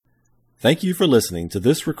Thank you for listening to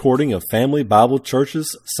this recording of Family Bible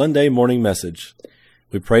Church's Sunday morning message.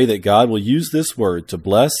 We pray that God will use this word to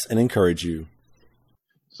bless and encourage you.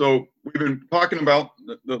 So we've been talking about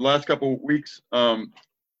the last couple of weeks,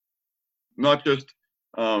 not just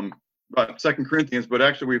about 2 Corinthians, but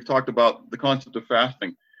actually we've talked about the concept of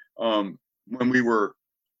fasting. When we were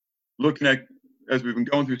looking at, as we've been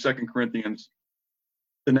going through 2 Corinthians,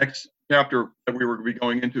 the next chapter that we were going to be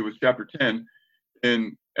going into was chapter 10.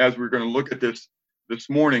 And as we're going to look at this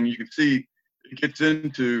morning, you can see it gets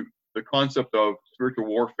into the concept of spiritual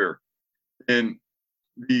warfare. And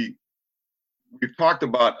we've talked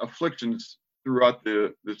about afflictions throughout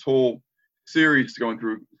this whole series going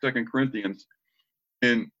through 2 Corinthians.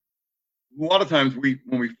 And a lot of times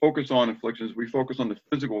when we focus on afflictions, we focus on the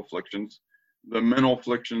physical afflictions, the mental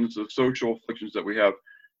afflictions, the social afflictions that we have.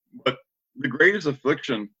 But the greatest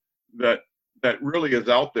affliction that really is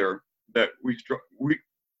out there that we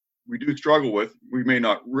do struggle with, we may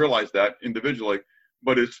not realize that individually,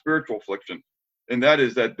 but is spiritual affliction. And that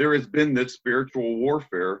is that there has been this spiritual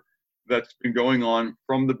warfare that's been going on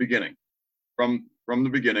from the beginning, from the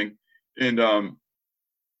beginning, and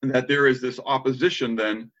that there is this opposition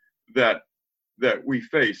then that we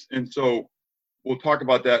face. And so we'll talk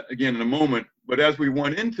about that again in a moment. But as we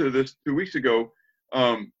went into this 2 weeks ago,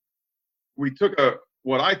 we took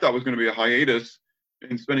what I thought was going to be a hiatus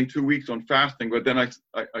in spending 2 weeks on fasting, but then I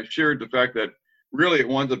shared the fact that really it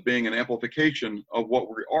winds up being an amplification of what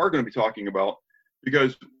we are going to be talking about,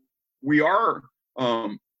 because we are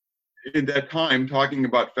in that time talking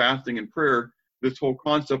about fasting and prayer, this whole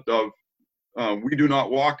concept of we do not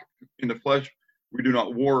walk in the flesh, we do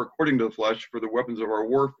not war according to the flesh, for the weapons of our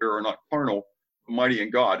warfare are not carnal, but mighty in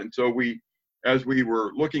God. And so as we were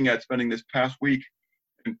looking at spending this past week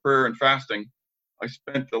in prayer and fasting, I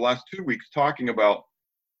spent the last 2 weeks talking about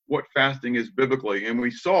what fasting is biblically. And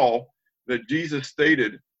we saw that Jesus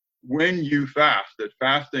stated, when you fast, that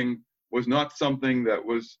fasting was not something that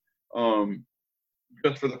was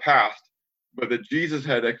just for the past, but that Jesus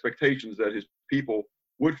had expectations that his people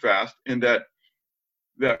would fast, and that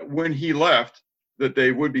when he left, that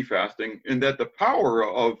they would be fasting, and that the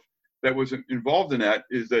power that was involved in that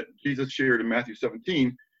is that Jesus shared in Matthew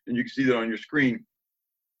 17, and you can see that on your screen,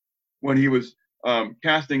 when he was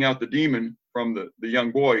casting out the demon from the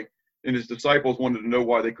young boy, and his disciples wanted to know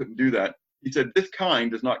why they couldn't do that. He said, this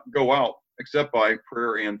kind does not go out except by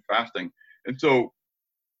prayer and fasting. And so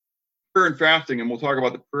prayer and fasting, and we'll talk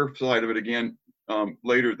about the prayer side of it again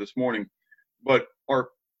later this morning, but are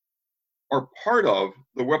part of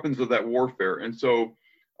the weapons of that warfare. And so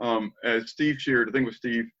as Steve shared, I think it was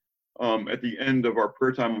Steve, at the end of our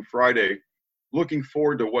prayer time on Friday, looking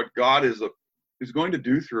forward to what God is going to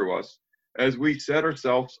do through us as we set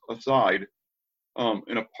ourselves aside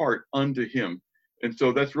and apart unto him. And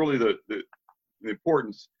so that's really the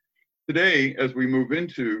importance. Today, as we move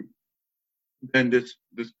into then this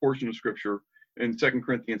portion of scripture in 2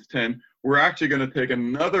 Corinthians 10, we're actually going to take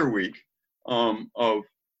another week of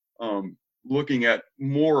looking at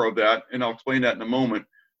more of that, and I'll explain that in a moment.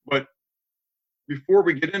 But before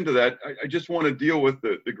we get into that, I just want to deal with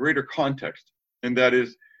the greater context, and that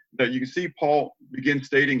is that you can see Paul begin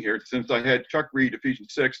stating here, since I had Chuck read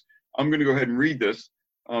Ephesians 6, I'm going to go ahead and read this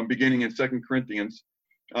beginning in 2 Corinthians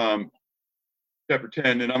chapter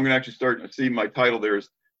 10, and I'm going to actually start, see my title there is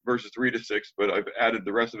verses 3 to 6, but I've added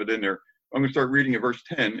the rest of it in there. I'm going to start reading at verse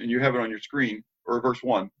 10, and you have it on your screen, or verse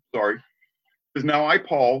 1, sorry. It says, now I,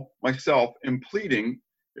 Paul, myself, am pleading,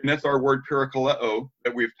 and that's our word parakaleo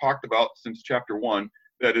that we've talked about since chapter 1,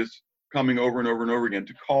 that is coming over and over and over again,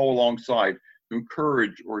 to call alongside, to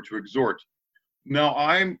encourage, or to exhort. Now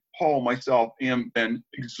I'm, Paul, myself, am then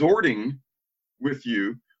exhorting with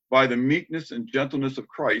you by the meekness and gentleness of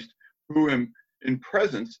Christ, who am in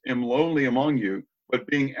presence, am lonely among you, but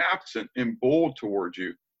being absent, am bold towards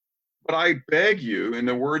you. But I beg you, and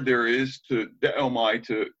the word there is to deomai,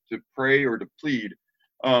 to pray or to plead,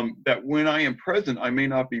 that when I am present, I may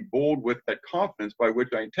not be bold with that confidence by which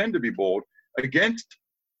I intend to be bold against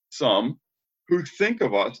some who think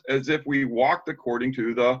of us as if we walked according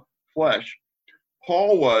to the flesh.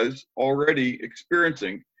 Paul was already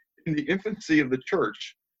experiencing, in the infancy of the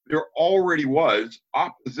church, there already was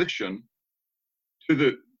opposition to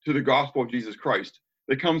the gospel of Jesus Christ.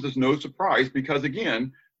 That comes as no surprise, because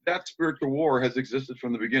again, that spiritual war has existed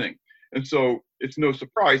from the beginning. And so it's no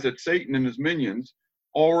surprise that Satan and his minions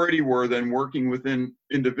already were then working within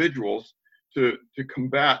individuals to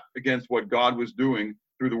combat against what God was doing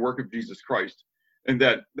through the work of Jesus Christ. And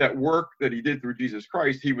that work that he did through Jesus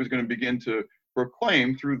Christ, he was going to begin to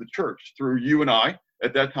proclaim through the church, through you and I,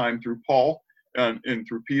 at that time through Paul and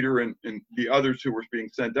through Peter and the others who were being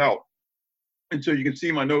sent out. And so you can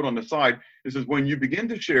see my note on the side. It says, when you begin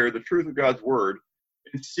to share the truth of God's word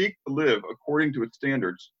and seek to live according to its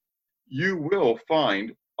standards, you will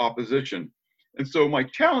find opposition. And so my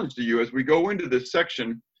challenge to you as we go into this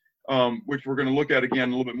section, which we're going to look at again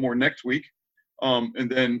a little bit more next week, and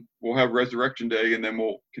then we'll have Resurrection Day, and then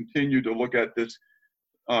we'll continue to look at this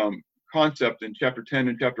concept in chapter 10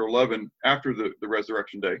 and chapter 11 after the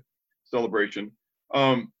Resurrection Day celebration.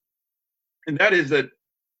 And that is that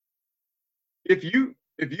if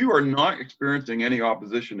you are not experiencing any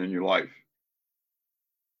opposition in your life,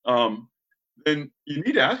 then you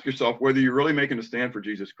need to ask yourself whether you're really making a stand for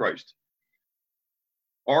Jesus Christ.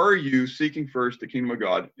 Are you seeking first the kingdom of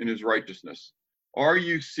God and his righteousness? Are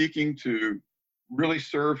you seeking to really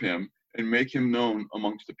serve him and make him known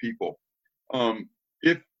amongst the people?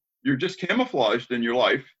 If you're just camouflaged in your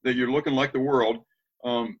life, that you're looking like the world,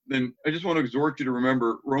 then I just want to exhort you to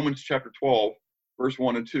remember Romans chapter 12, verse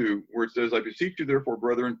 1 and 2, where it says, I beseech you, therefore,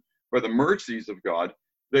 brethren, by the mercies of God,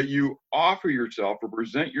 that you offer yourself or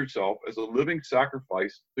present yourself as a living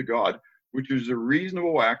sacrifice to God, which is a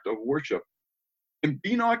reasonable act of worship. And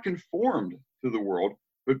be not conformed to the world,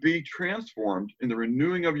 but be transformed in the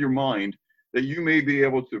renewing of your mind, that you may be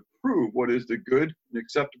able to prove what is the good and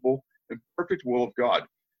acceptable and perfect will of God.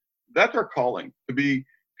 That's our calling, to be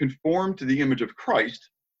conformed to the image of Christ,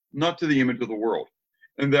 not to the image of the world.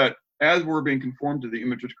 And that as we're being conformed to the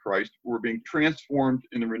image of Christ, we're being transformed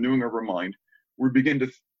in the renewing of our mind. We begin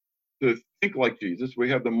to think like Jesus. We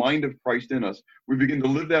have the mind of Christ in us. We begin to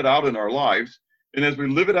live that out in our lives. And as we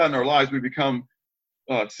live it out in our lives, we become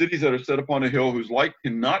cities that are set upon a hill whose light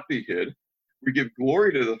cannot be hid. We give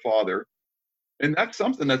glory to the Father. And that's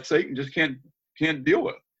something that Satan just can't deal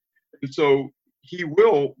with. And so he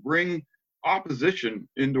will bring opposition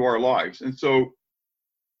into our lives. And so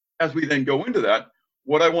as we then go into that,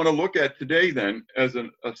 what I want to look at today then as an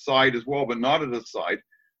aside as well, but not as a side,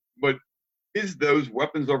 but is those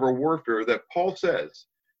weapons of our warfare that Paul says.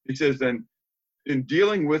 He says then, in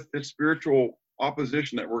dealing with this spiritual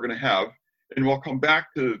opposition that we're going to have, and we'll come back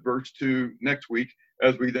to verse 2 next week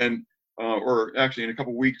as we then, or actually in a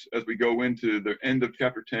couple weeks as we go into the end of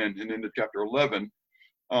chapter 10 and into chapter 11,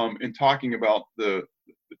 in talking about the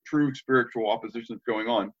true spiritual opposition that's going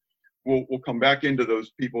on. We'll come back into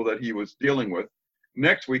those people that he was dealing with.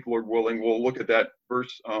 Next week, Lord willing, we'll look at that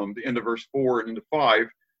verse, the end of verse 4 and into 5,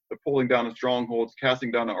 the pulling down of strongholds,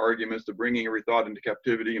 casting down the arguments, the bringing every thought into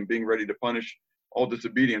captivity, and being ready to punish all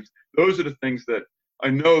disobedience. Those are the things that I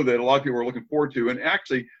know that a lot of people are looking forward to. And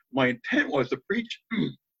actually, my intent was to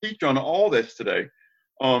teach on all this today.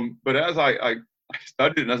 But as I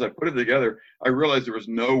studied it and as I put it together, I realized there was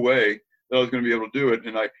no way that I was going to be able to do it.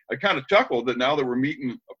 And I kind of chuckled that now that we're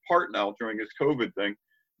meeting apart now during this COVID thing,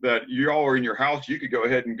 that you all are in your house, you could go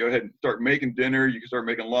ahead and start making dinner. You could start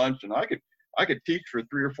making lunch, and I could teach for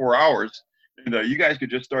 3 or 4 hours, and you guys could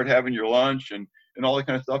just start having your lunch and all that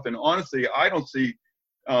kind of stuff. And honestly, I don't see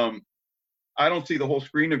the whole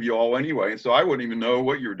screen of you all anyway, and so I wouldn't even know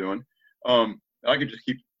what you're doing. I could just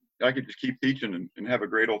keep teaching and have a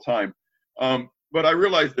great old time. But I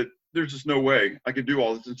realized that there's just no way I could do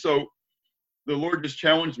all this, and so the Lord just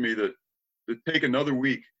challenged me to take another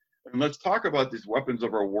week and let's talk about these weapons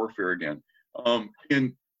of our warfare again.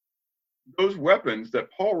 And those weapons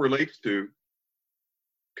that Paul relates to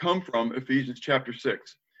come from Ephesians chapter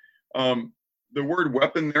 6. The word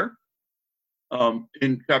weapon there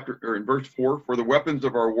in verse 4, for the weapons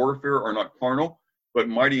of our warfare are not carnal, but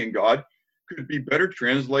mighty in God, could be better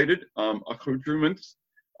translated accoutrements.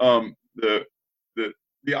 The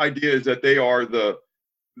idea is that they are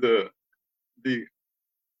the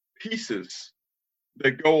pieces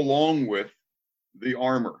that go along with the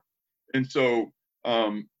armor, and so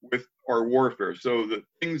with our warfare. So the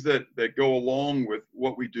things that go along with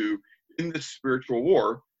what we do in this spiritual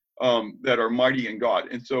war that are mighty in God.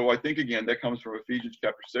 And so I think, again, that comes from Ephesians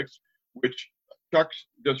chapter 6, which Chuck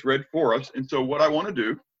just read for us. And so what I want to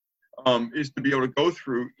do is to be able to go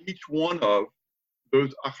through each one of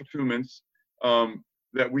those accoutrements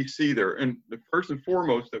that we see there. And the first and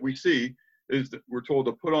foremost that we see is that we're told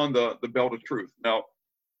to put on the belt of truth. Now,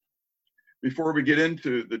 before we get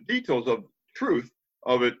into the details of truth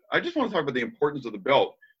of it, I just want to talk about the importance of the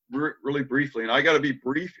belt really briefly. And I got to be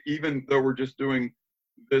brief, even though we're just doing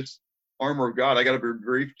this armor of God. I got to be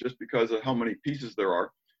brief just because of how many pieces there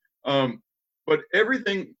are. But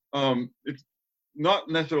everything, it's not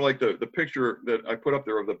necessarily like the picture that I put up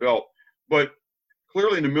there of the belt, but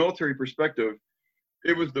clearly in the military perspective,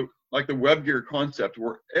 it was like the web gear concept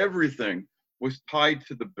where everything was tied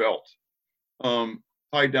to the belt,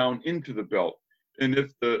 tied down into the belt. And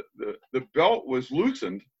if the belt was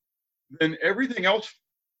loosened, then everything else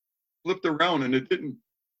flipped around and it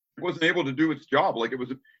wasn't able to do its job like it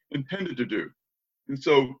was intended to do. And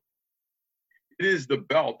so it is the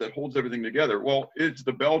belt that holds everything together. Well, it's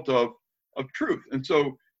the belt of truth. And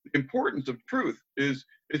so the importance of truth is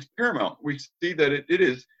paramount. We see that it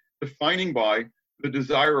is defining by the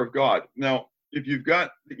desire of God. Now, if you've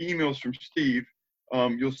got the emails from Steve,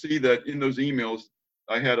 you'll see that in those emails,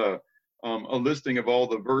 I had a listing of all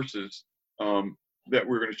the verses that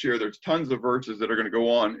we're going to share. There's tons of verses that are going to go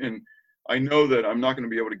on. And I know that I'm not going to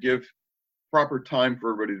be able to give proper time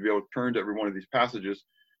for everybody to be able to turn to every one of these passages.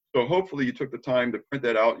 So hopefully you took the time to print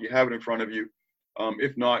that out. You have it in front of you.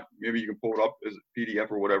 If not, maybe you can pull it up as a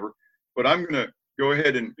PDF or whatever. But I'm going to go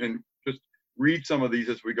ahead and just read some of these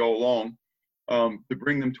as we go along to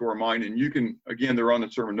bring them to our mind. And you can, again, they're on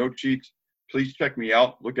the sermon note sheets. Please check me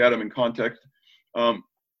out. Look at them in context.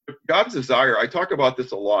 God's desire, I talk about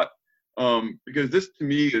this a lot because this to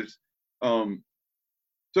me is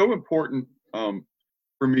so important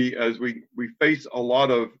for me as we face a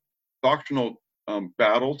lot of doctrinal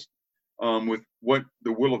battles with what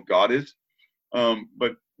the will of God is.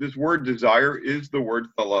 But this word desire is the word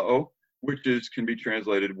thelao, which can be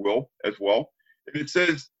translated will as well. And it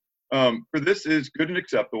says, for this is good and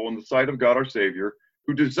acceptable in the sight of God our Savior,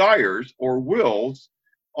 who desires or wills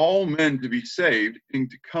all men to be saved and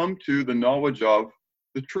to come to the knowledge of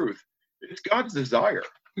the truth. It's God's desire.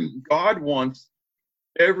 God wants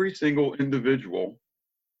every single individual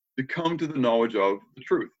to come to the knowledge of the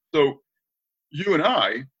truth. So you and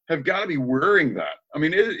I have got to be wearing that. I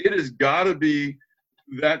mean, it has got to be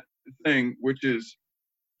that thing which is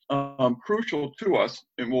crucial to us,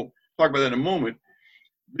 and we'll talk about that in a moment,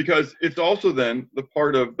 because it's also then the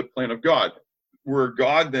part of the plan of God, where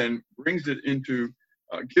God then brings it into,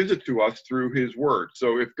 gives it to us through his word.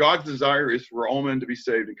 So if God's desire is for all men to be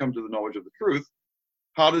saved and come to the knowledge of the truth,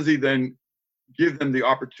 how does he then give them the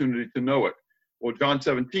opportunity to know it? Well, John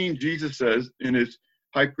 17, Jesus says in his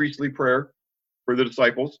high priestly prayer for the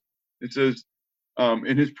disciples, it says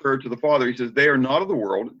in his prayer to the Father, he says, they are not of the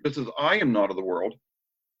world, just as I am not of the world.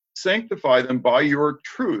 Sanctify them by your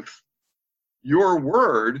truth. Your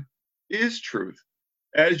word is truth.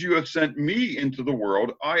 As you have sent me into the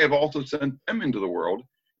world, I have also sent them into the world.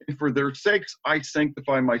 And for their sakes, I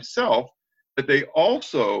sanctify myself, that they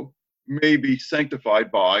also may be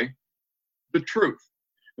sanctified by the truth.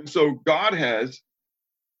 And so God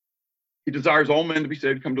he desires all men to be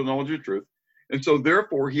saved, come to the knowledge of the truth. And so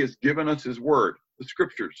therefore, he has given us his word, the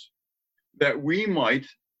scriptures, that we might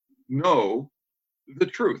know the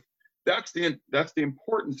truth. That's the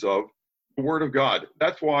importance of the word of God.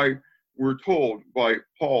 That's why we're told by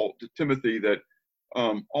Paul to Timothy that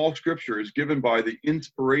all scripture is given by the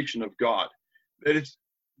inspiration of God. That it's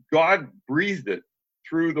God breathed it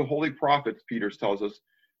through the holy prophets, Peter tells us,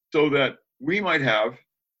 so that we might have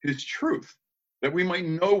his truth, that we might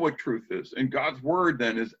know what truth is. And God's word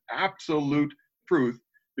then is absolute truth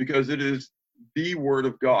because it is the word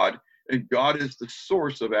of God, and God is the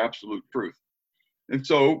source of absolute truth. And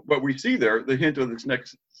so what we see there, the hint of this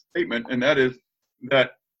next statement, and that is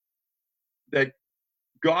that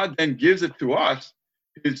God then gives it to us,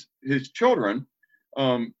 his children,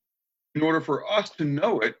 in order for us to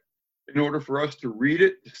know it, in order for us to read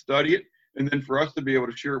it, to study it, and then for us to be able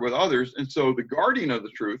to share it with others. And so the guardian of the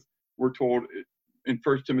truth, we're told in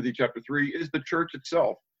 1 Timothy chapter 3, is the church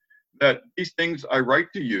itself. That these things I write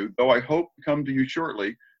to you, though I hope to come to you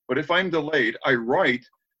shortly, but if I'm delayed, I write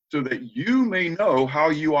so that you may know how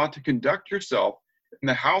you ought to conduct yourself in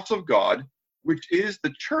the house of God, which is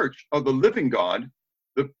the church of the living God,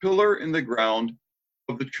 the pillar in the ground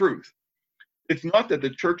of the truth. It's not that the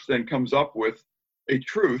church then comes up with a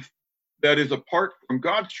truth that is apart from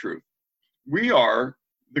God's truth. We are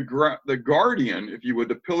the guardian, if you would,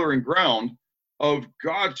 the pillar and ground of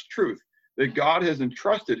God's truth, that God has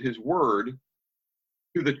entrusted his word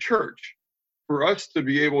to the church for us to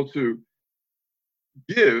be able to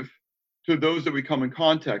give to those that we come in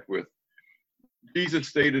contact with. Jesus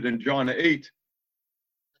stated in John 8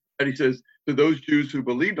 that he says, to those Jews who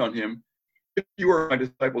believed on him, if you are my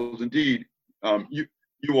disciples indeed, you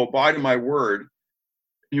will abide in my word, and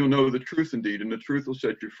you'll know the truth indeed, and the truth will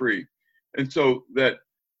set you free. And so that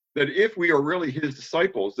if we are really his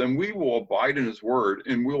disciples, then we will abide in his word,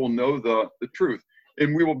 and we will know the truth.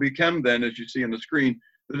 And we will become then, as you see on the screen,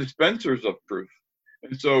 the dispensers of truth.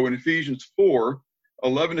 And so in Ephesians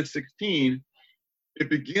 4:11-16, it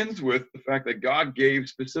begins with the fact that God gave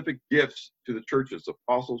specific gifts to the churches,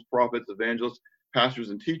 apostles, prophets, evangelists,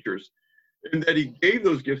 pastors, and teachers, and that he gave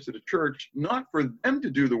those gifts to the church, not for them to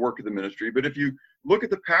do the work of the ministry, but if you look at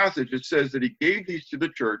the passage, it says that he gave these to the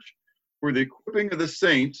church for the equipping of the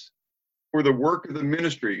saints for the work of the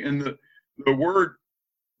ministry. And the word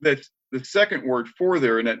that's the second word for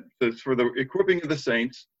there, and that says for the equipping of the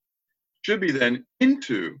saints, should be then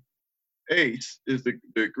into. Ace is the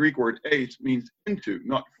Greek word ace, means into,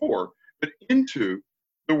 not for, but into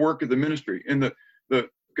the work of the ministry. And the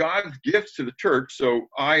God's gifts to the church. So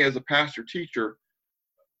I, as a pastor teacher,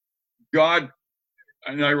 God,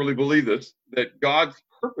 and I really believe this, that God's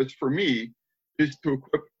purpose for me is to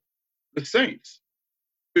equip the saints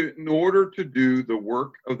in order to do the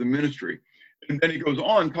work of the ministry. And then he goes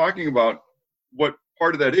on talking about what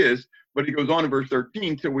part of that is, but he goes on in verse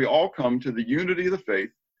 13, till we all come to the unity of the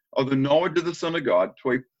faith, of the knowledge of the Son of God,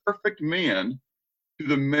 to a perfect man, to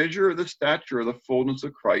the measure of the stature of the fullness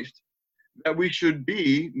of Christ, that we should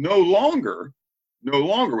be no longer,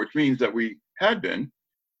 which means that we had been,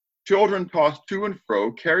 children tossed to and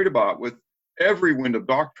fro, carried about with every wind of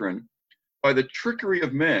doctrine, by the trickery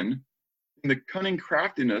of men, and the cunning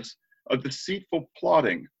craftiness of deceitful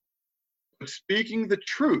plotting, but speaking the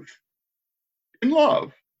truth in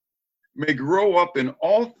love, may grow up in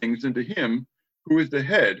all things into him who is the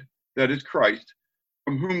head, that is Christ,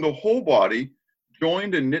 from whom the whole body,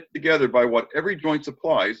 joined and knit together by what every joint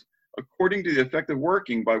supplies, according to the effective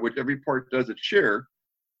working by which every part does its share,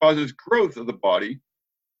 causes growth of the body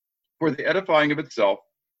for the edifying of itself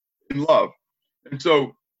in love. And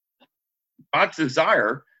so God's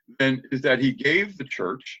desire then is that he gave the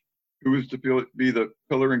church, who is to be the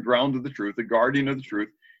pillar and ground of the truth, the guardian of the truth,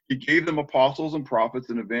 he gave them apostles and prophets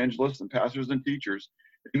and evangelists and pastors and teachers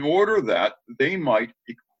in order that they might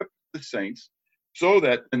equip the saints so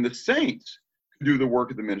that then the saints could do the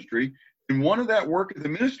work of the ministry. And one of that work of the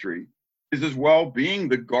ministry is as well being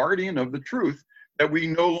the guardian of the truth, that we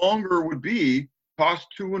no longer would be tossed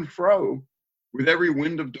to and fro with every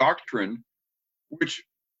wind of doctrine, which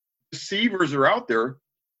deceivers are out there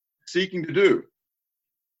seeking to do,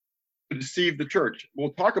 to deceive the church.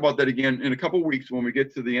 We'll talk about that again in a couple of weeks when we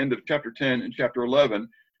get to the end of chapter 10 and chapter 11,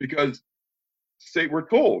 because we're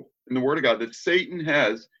told in the Word of God that Satan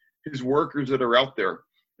has his workers that are out there,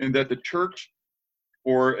 and that the church,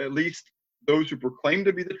 or at least those who proclaim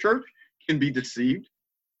to be the church, can be deceived.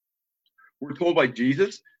 We're told by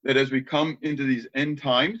Jesus that as we come into these end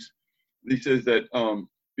times, he says that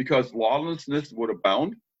because lawlessness would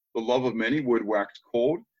abound, the love of many would wax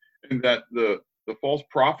cold, and that the false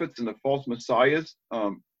prophets and the false messiahs,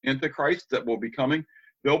 antichrists that will be coming,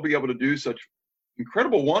 they'll be able to do such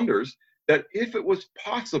incredible wonders that if it was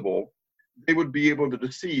possible, they would be able to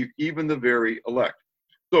deceive even the very elect.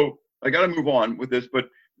 So I got to move on with this, but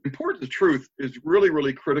the importance of truth is really,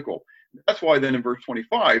 really critical. That's why then in verse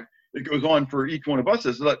 25, it goes on for each one of us,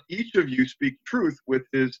 is let each of you speak truth with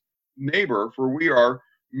his neighbor, for we are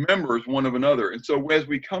members one of another. And so as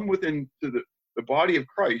we come within to the body of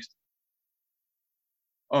Christ,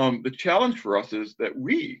 the challenge for us is that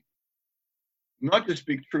we not just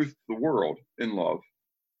speak truth to the world in love,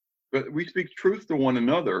 but we speak truth to one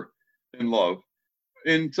another in love.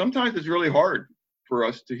 And sometimes it's really hard for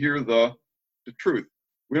us to hear the truth.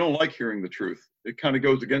 We don't like hearing the truth. It kind of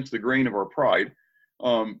goes against the grain of our pride.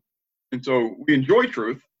 And so we enjoy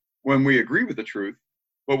truth when we agree with the truth,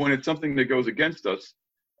 but when it's something that goes against us,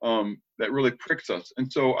 that really pricks us.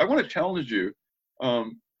 And so I want to challenge you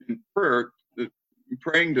in prayer,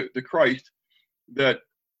 praying to Christ, that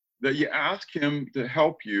you ask him to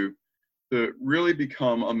help you to really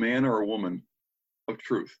become a man or a woman of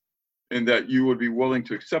truth, and that you would be willing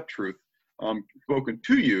to accept truth spoken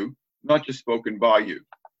to you, not just spoken by you.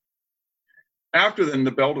 After then,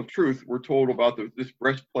 the belt of truth, we're told about this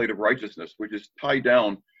breastplate of righteousness, which is tied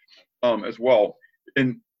down as well.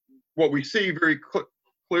 And what we see very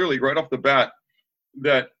clearly right off the bat,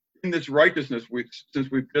 that in this righteousness, since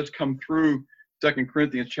we've just come through 2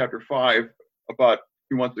 Corinthians chapter 5 about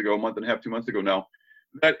 2 months ago, a month and a half, 2 months ago now,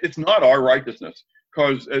 that it's not our righteousness.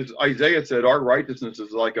 Because as Isaiah said, our righteousness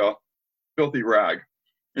is like a filthy rag.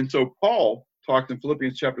 And so Paul talks in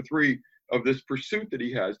Philippians chapter 3 of this pursuit that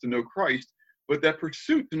he has to know Christ. But that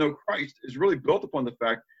pursuit to know Christ is really built upon the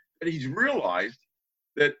fact that he's realized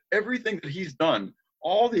that everything that he's done,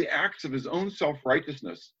 all the acts of his own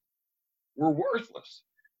self-righteousness, were worthless.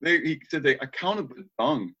 He said they accounted for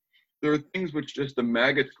dung. There are things which just the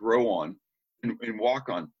maggots grow on and walk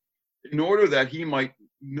on, in order that he might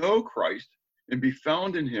know Christ and be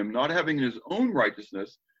found in him, not having his own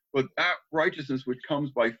righteousness, but that righteousness which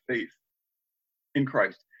comes by faith in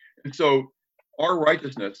Christ. And so our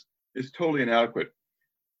righteousness is totally inadequate.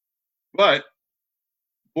 But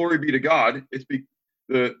glory be to God, it's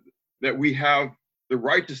that we have the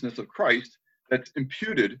righteousness of Christ that's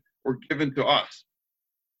imputed or given to us.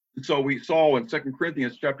 And so we saw in 2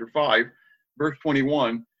 Corinthians chapter 5, verse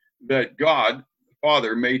 21, that God, the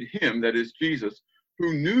Father, made him, that is Jesus,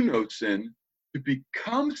 who knew no sin, to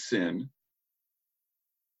become sin,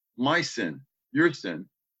 my sin, your sin,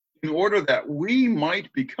 in order that we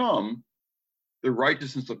might become the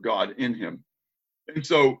righteousness of God in him. And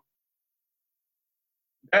so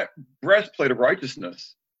that breastplate of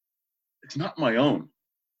righteousness, it's not my own.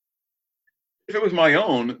 If it was my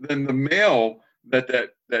own, then the mail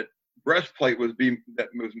that breastplate was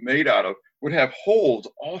made out of would have holes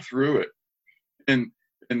all through it, and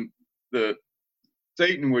the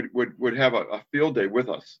Satan would have a field day with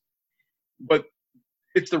us. But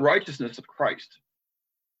it's the righteousness of Christ,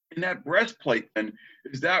 and that breastplate then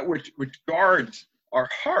is that which guards our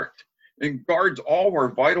heart and guards all of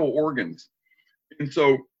our vital organs. And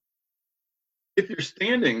so, if you're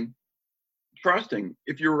standing, trusting,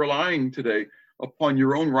 if you're relying today upon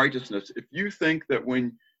your own righteousness, if you think that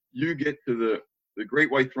when you get to the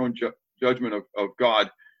great white throne judgment of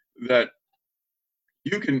God, that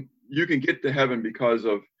you can get to heaven because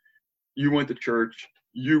of you went to church,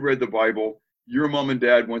 you read the Bible, your mom and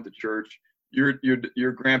dad went to church, your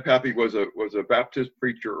grandpappy was a Baptist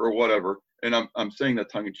preacher or whatever, and I'm saying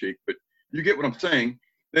that tongue in cheek, but you get what I'm saying,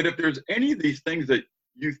 that if there's any of these things that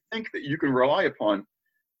you think that you can rely upon,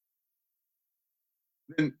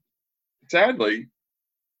 then sadly,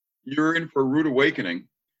 you're in for a rude awakening,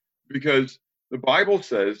 because the Bible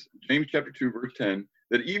says, James chapter 2, verse 10,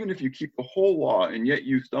 that even if you keep the whole law and yet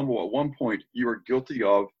you stumble at one point, you are guilty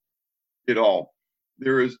of it all.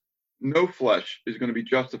 There is no flesh is going to be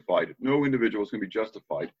justified. No individual is going to be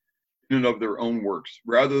justified in and of their own works.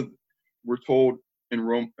 Rather, we're told in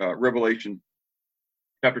Revelation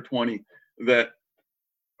chapter 20 that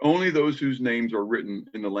only those whose names are written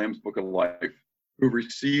in the Lamb's Book of Life, who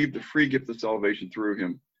received the free gift of salvation through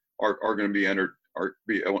him, are going to be enter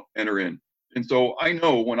in. And so I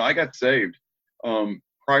know when I got saved,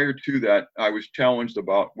 prior to that, I was challenged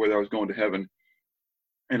about whether I was going to heaven.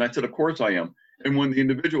 And I said, of course I am. And when the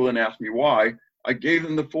individual then asked me why, I gave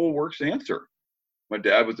them the full works answer. My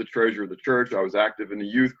dad was the treasurer of the church. I was active in the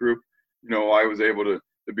youth group. I was able to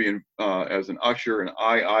be in as an usher, and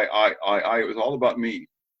I. It was all about me.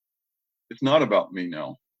 It's not about me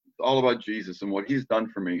now. It's all about Jesus and what he's done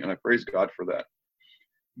for me. And I praise God for that.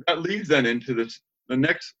 That leads then into the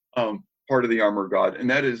next part of the armor of God, and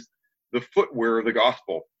that is the footwear of the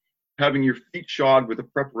gospel, having your feet shod with the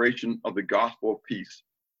preparation of the gospel of peace.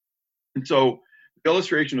 And so the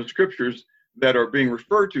illustration of scriptures that are being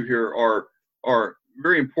referred to here are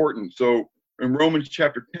very important. So in Romans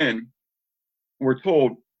chapter 10, we're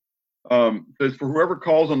told, says, for whoever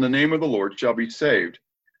calls on the name of the Lord shall be saved.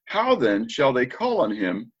 How then shall they call on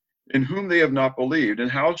him in whom they have not believed?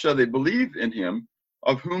 And how shall they believe in him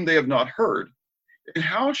of whom they have not heard? And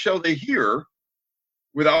how shall they hear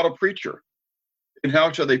without a preacher? And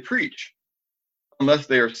how shall they preach unless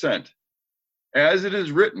they are sent? As it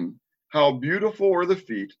is written, how beautiful are the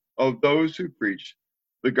feet of those who preach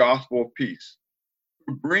the gospel of peace,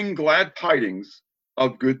 who bring glad tidings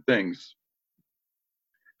of good things.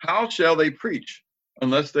 How shall they preach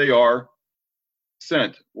unless they are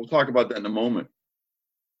sent? We'll talk about that in a moment.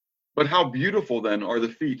 But how beautiful then are the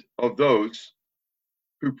feet of those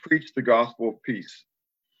who preach the gospel of peace.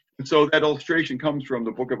 And so that illustration comes from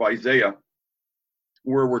the book of Isaiah,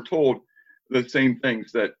 where we're told the same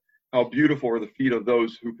things, that how beautiful are the feet of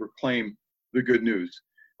those who proclaim the good news.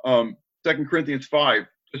 2 Corinthians 5,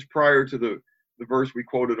 just prior to the verse we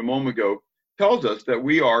quoted a moment ago, tells us that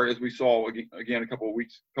we are, as we saw again a couple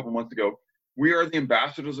months ago, we are the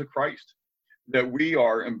ambassadors of Christ, that we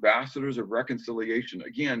are ambassadors of reconciliation,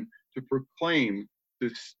 again, to proclaim,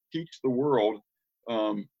 to teach the world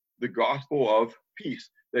the gospel of peace,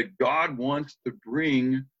 that God wants to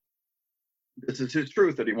bring. This is his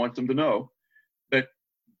truth that he wants them to know, that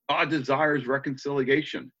God desires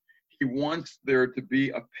reconciliation. He wants there to be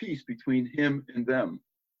a peace between him and them.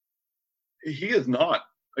 He is not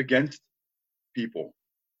against people.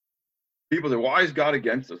 People say, why is God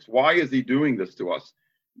against us? Why is he doing this to us?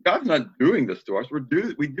 God's not doing this to us. We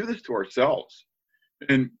do this to ourselves.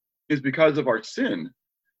 And it's because of our sin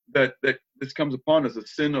that this comes upon us, the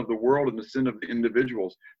sin of the world and the sin of the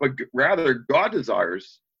individuals. But rather, God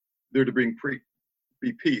desires there to be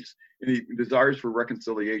peace, and he desires for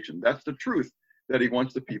reconciliation. That's the truth that he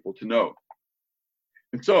wants the people to know.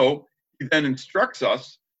 And so he then instructs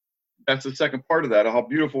us, that's the second part of that, how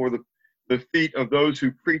beautiful are the feet of those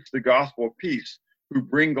who preach the gospel of peace, who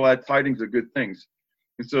bring glad tidings of good things.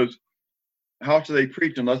 And so how shall they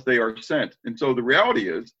preach unless they are sent? And so the reality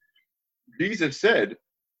is, Jesus said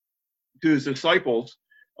to his disciples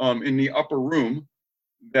in the upper room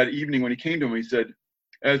that evening when he came to him, he said,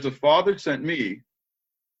 as the Father sent me,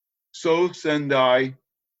 so send I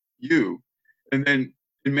you. And then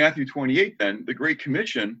in Matthew 28, then, the Great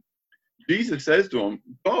Commission, Jesus says to them,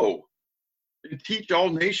 go and teach all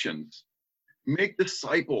nations, make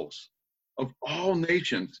disciples of all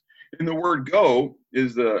nations. And the word go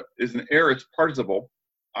is an aorist participle,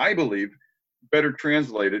 I believe, better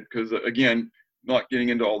translated, because again, not getting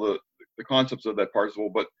into all the concepts of that participle,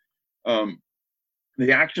 but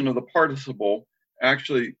the action of the participle,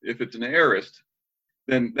 actually, if it's an aorist,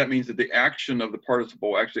 then that means that the action of the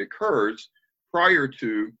participle actually occurs prior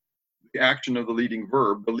to the action of the leading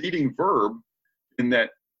verb. The leading verb in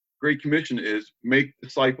that Great Commission is make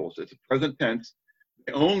disciples. It's a present tense.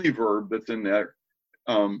 The only verb that's in there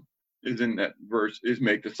is in that verse is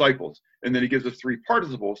make disciples. And then he gives us three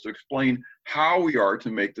participles to explain how we are to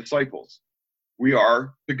make disciples. We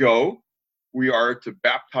are to go. We are to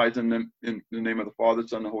baptize in the name of the Father,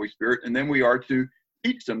 Son, and the Holy Spirit. And then we are to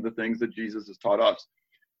teach them the things that Jesus has taught us.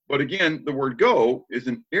 But again, the word go is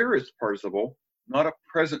an aorist participle, not a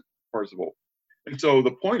present participle. And so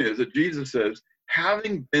the point is that Jesus says,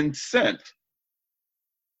 having been sent,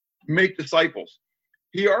 make disciples.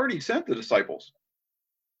 He already sent the disciples,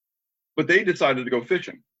 but they decided to go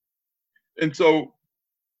fishing. And so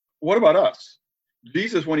what about us?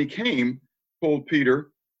 Jesus, when he came, told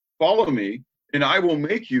Peter, follow me, and I will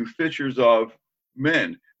make you fishers of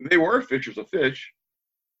men. They were fishers of fish,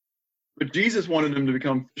 but Jesus wanted them to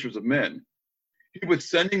become fishers of men. He was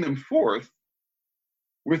sending them forth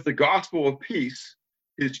with the gospel of peace,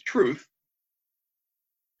 his truth.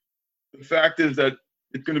 The fact is that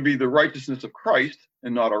it's going to be the righteousness of Christ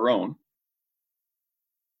and not our own.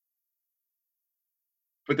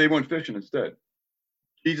 But they went fishing instead.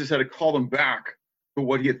 Jesus had to call them back to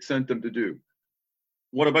what he had sent them to do.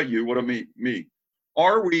 What about you? What about me?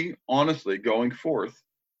 Are we honestly going forth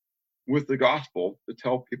with the gospel to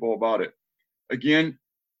tell people about it? Again,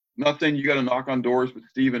 not saying you got to knock on doors with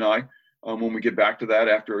Steve and I when we get back to that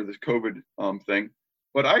after this COVID thing.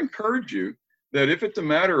 But I encourage you that if it's a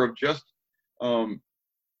matter of just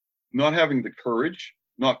not having the courage,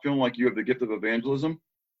 not feeling like you have the gift of evangelism,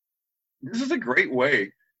 this is a great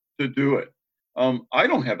way to do it. I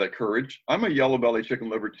don't have that courage. I'm a yellow belly chicken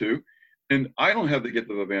liver too, and I don't have the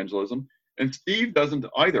gift of evangelism, and Steve doesn't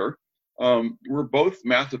either. We're both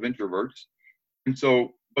massive introverts, and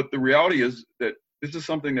so, but the reality is that this is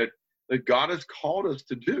something that God has called us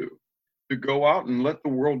to do, to go out and let the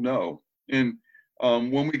world know. And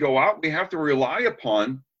when we go out, we have to rely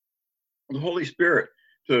upon the Holy Spirit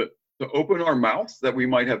to open our mouths that we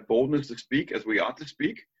might have boldness to speak as we ought to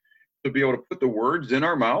speak, to be able to put the words in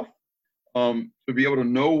our mouth, to be able to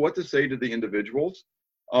know what to say to the individuals.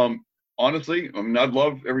 Honestly, I'd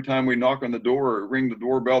love every time we knock on the door or ring the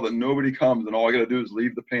doorbell that nobody comes and all I got to do is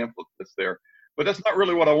leave the pamphlet that's there. But that's not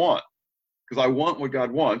really what I want, because I want what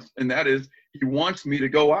God wants, and that is he wants me to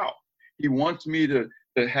go out. He wants me to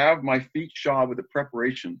have my feet shod with the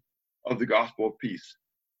preparation of the gospel of peace.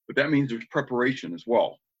 But that means there's preparation as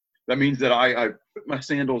well. That means that I put my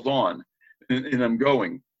sandals on and I'm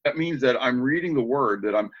going. That means that I'm reading the word,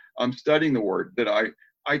 that I'm studying the word, that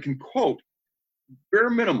I can quote bare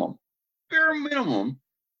minimum,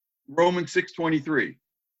 Romans 6:23.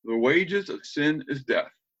 The wages of sin is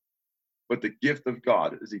death, but the gift of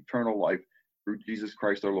God is eternal life through Jesus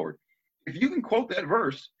Christ our Lord. If you can quote that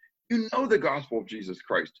verse, you know the gospel of Jesus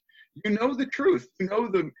Christ. You know the truth. You know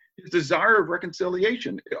his desire of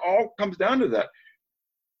reconciliation. It all comes down to that.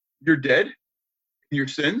 You're dead in your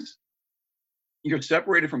sins. You're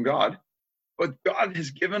separated from God, but God has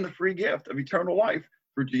given the free gift of eternal life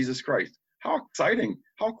through Jesus Christ. How exciting.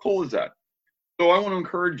 How cool is that? So I want to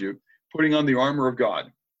encourage you, putting on the armor of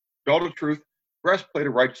God, belt of truth, breastplate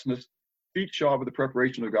of righteousness, feet shod with the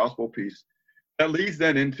preparation of the gospel of peace. That leads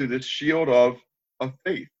then into this shield of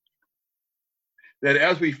faith. That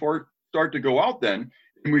as we start to go out then,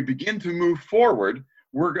 and we begin to move forward,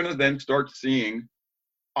 we're going to then start seeing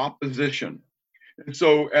opposition. And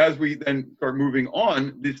so as we then start moving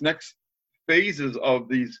on, these next phases of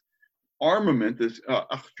these armament, this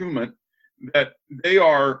achtument, that they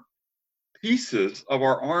are pieces of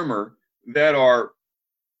our armor that are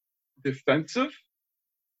defensive,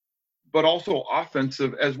 but also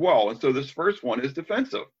offensive as well. And so this first one is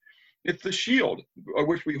defensive. It's the shield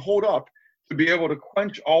which we hold up to be able to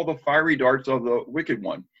quench all the fiery darts of the wicked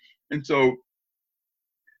one. And so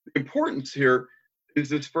the importance here is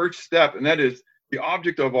this first step, and that is the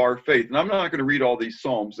object of our faith. And I'm not going to read all these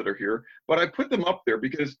Psalms that are here, but I put them up there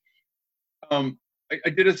because I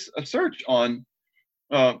did a search on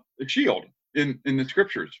the shield in the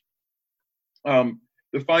scriptures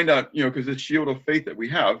to find out, because this shield of faith that we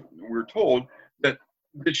have, we're told that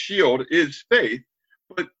the shield is faith,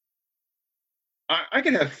 but I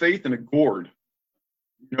can have faith in a gourd.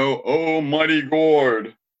 You know, oh, mighty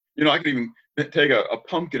gourd. You know, I can even take a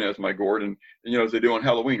pumpkin as my gourd, and you know, as they do on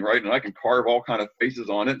Halloween, right? And I can carve all kind of faces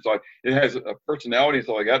on it, so it has a personality and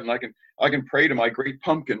stuff like that. And I can pray to my great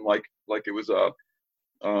pumpkin like it was a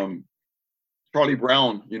Charlie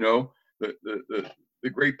Brown, you know, the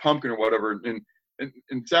great pumpkin or whatever.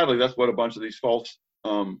 And sadly, that's what a bunch of these false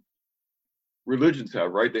religions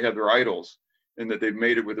have, right? They have their idols, and that they've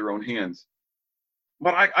made it with their own hands.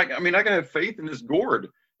 But I mean, I can have faith in this gourd,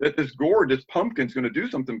 that this pumpkin's going to do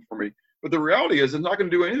something for me. But the reality is, it's not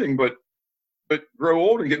going to do anything but grow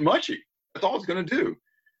old and get mushy. That's all it's going to do.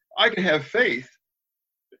 I can have faith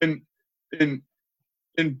in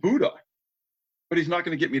Buddha, but he's not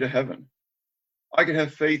going to get me to heaven. I can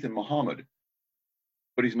have faith in Muhammad,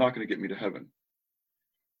 but he's not going to get me to heaven.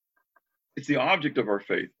 It's the object of our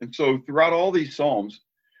faith. And so throughout all these Psalms,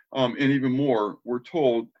 and even more, we're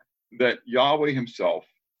told that Yahweh himself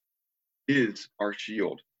is our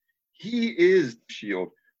shield. He is the shield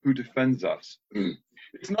who defends us.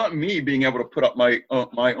 It's not me being able to put up my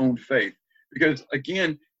own faith, because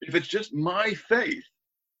again, if it's just my faith,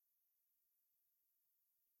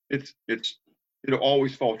 it'll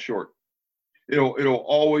always fall short. It'll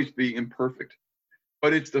always be imperfect.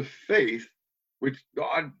 But it's the faith which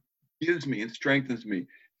God gives me and strengthens me.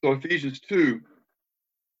 So Ephesians 2,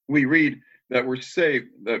 we read that we're saved,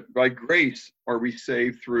 that by grace are we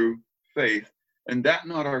saved through faith, and that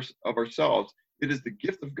not of ourselves. It is the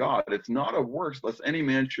gift of God. It's not of works, lest any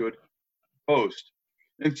man should boast.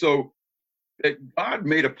 And so that God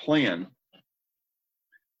made a plan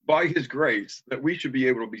by his grace that we should be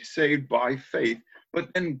able to be saved by faith. But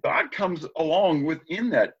then God comes along within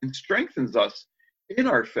that and strengthens us in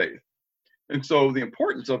our faith. And so the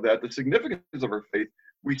importance of that, the significance of our faith,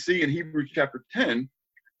 we see in Hebrews chapter 10,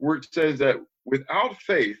 where it says that without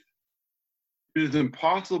faith, it is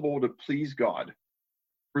impossible to please God.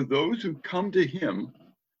 For those who come to him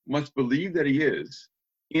must believe that he is,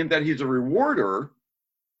 and that he's a rewarder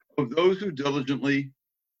of those who diligently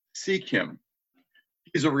seek him.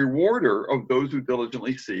 He's a rewarder of those who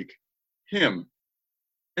diligently seek him.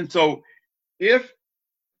 And so if,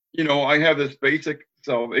 you know, I have this basic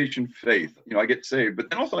salvation faith, you know, I get saved, but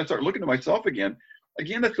then also I start looking at myself again,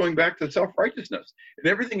 that's going back to self-righteousness. And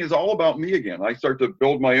everything is all about me again. I start to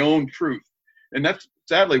build my own truth. And that's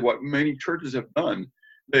sadly what many churches have done.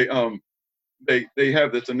 They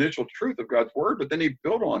have this initial truth of God's word, but then they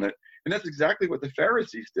build on it. And that's exactly what the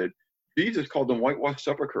Pharisees did. Jesus called them whitewashed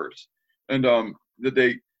sepulchres. And that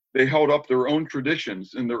they held up their own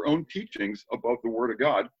traditions and their own teachings above the word of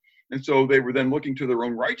God. And so they were then looking to their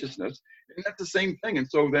own righteousness. And that's the same thing. And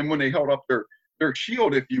so then when they held up their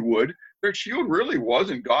shield, if you would, their shield really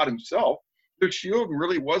wasn't God himself. Their shield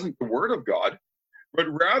really wasn't the word of God, but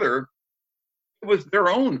rather it was their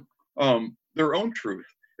own truth.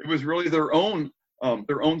 It was really their own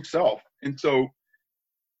self. And so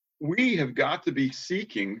we have got to be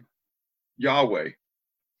seeking Yahweh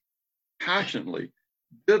passionately,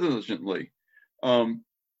 diligently.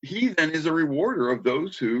 He then is a rewarder of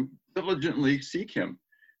those who diligently seek him.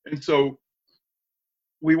 And so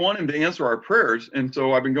we want him to answer our prayers. And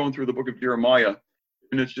so I've been going through the book of Jeremiah,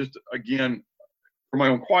 and it's just, again, for my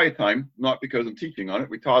own quiet time, not because I'm teaching on it.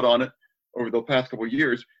 We taught on it over the past couple of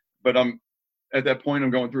years, but I'm at that point,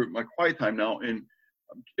 I'm going through my quiet time now, and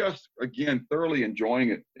I'm just, again, thoroughly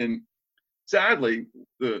enjoying it. And sadly,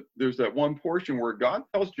 there's that one portion where God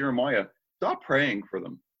tells Jeremiah, stop praying for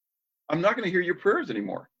them. I'm not going to hear your prayers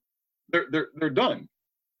anymore. They're done.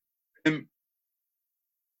 And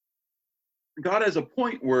God has a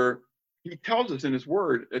point where he tells us in his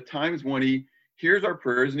word at times when he hears our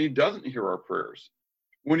prayers and he doesn't hear our prayers,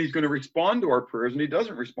 when he's going to respond to our prayers and he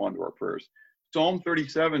doesn't respond to our prayers. Psalm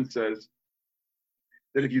 37 says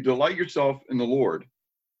that if you delight yourself in the Lord,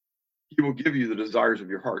 he will give you the desires of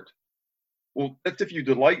your heart. Well, that's if you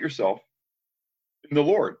delight yourself in the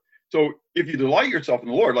Lord. So if you delight yourself in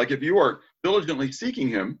the Lord, like if you are diligently seeking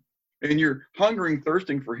him and you're hungering,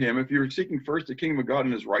 thirsting for him, if you're seeking first the kingdom of God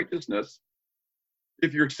and his righteousness,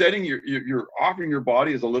 if you're you're offering your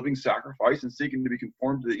body as a living sacrifice and seeking to be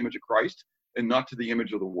conformed to the image of Christ and not to the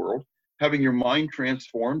image of the world, having your mind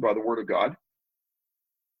transformed by the word of God,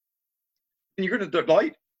 and you're going to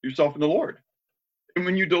delight yourself in the Lord. And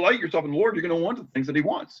when you delight yourself in the Lord, you're going to want the things that he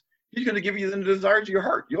wants. He's going to give you the desires of your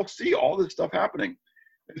heart. You'll see all this stuff happening.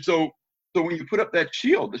 And so when you put up that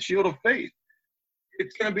shield, the shield of faith,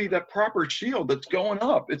 it's going to be that proper shield that's going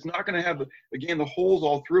up. It's not going to have, the holes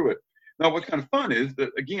all through it. Now, what's kind of fun is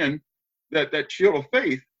that, again, that shield of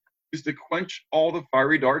faith is to quench all the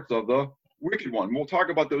fiery darts of the wicked one. We'll talk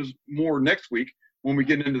about those more next week, when we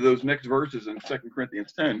get into those next verses in 2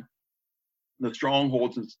 Corinthians 10, the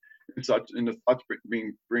strongholds and such, and the thoughts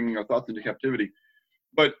bringing our thoughts into captivity.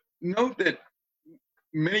 But note that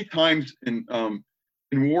many times in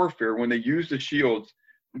warfare, when they use the shields,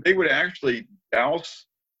 they would actually douse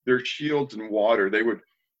their shields in water. They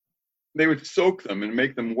would soak them and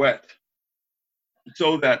make them wet,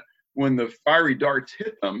 so that when the fiery darts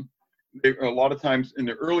hit them, a lot of times in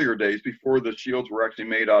the earlier days, before the shields were actually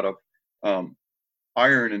made out of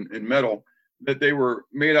iron and metal, that they were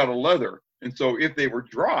made out of leather. And so if they were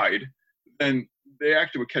dried, then they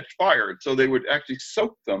actually would catch fire. And so they would actually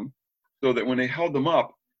soak them so that when they held them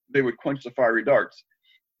up, they would quench the fiery darts.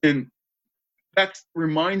 And that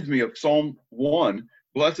reminds me of Psalm 1.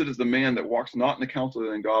 Blessed is the man that walks not in the counsel of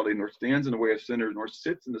the ungodly, nor stands in the way of sinners, nor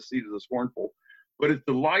sits in the seat of the scornful. But his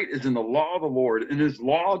delight is in the law of the Lord, and his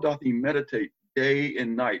law doth he meditate day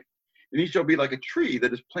and night. And he shall be like a tree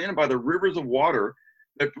that is planted by the rivers of water,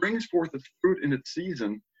 that brings forth its fruit in its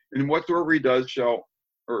season, and whatsoever he does shall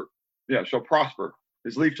prosper.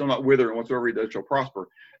 His leaf shall not wither, and whatsoever he does shall prosper.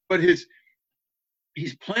 But he's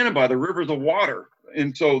planted by the rivers of water.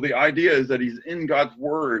 And so the idea is that he's in God's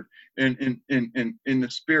word and in the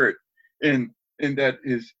spirit, and that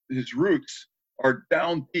his roots are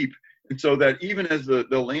down deep. And so that even as the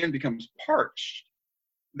land becomes parched,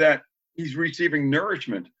 that he's receiving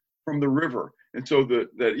nourishment from the river. And so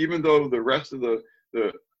that even though the rest of the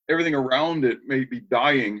everything around it may be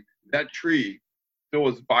dying, that tree still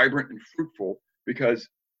is vibrant and fruitful because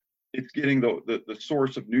it's getting the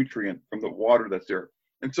source of nutrient from the water that's there.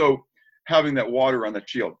 And so having that water on that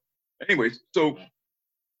shield. Anyways, so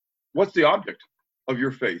what's the object of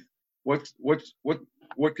your faith?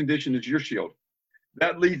 What condition is your shield?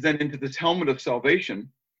 That leads then into this helmet of salvation.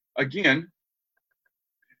 Again,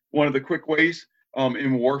 one of the quick ways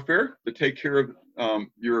in warfare to take care of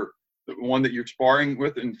the one that you're sparring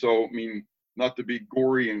with. And so, I mean, not to be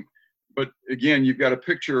gory, but again, you've got a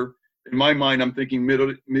picture. In my mind, I'm thinking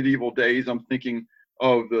medieval days. I'm thinking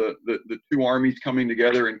of the two armies coming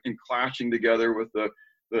together and clashing together with the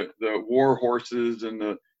war horses and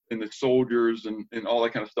the soldiers and all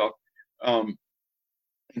that kind of stuff.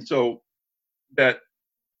 And so that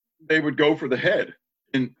they would go for the head,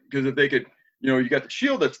 and because if they could, you got the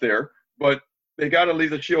shield that's there, but they got to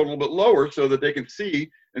leave the shield a little bit lower so that they can see,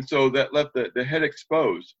 and so that left the head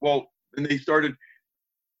exposed. Well, and they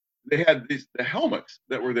had the helmets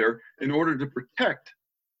that were there in order to protect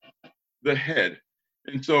the head.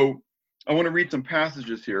 And so I want to read some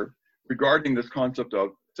passages here regarding this concept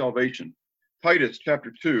of salvation. Titus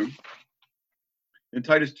chapter 2. In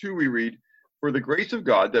Titus 2 we read, "For the grace of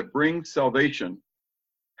God that brings salvation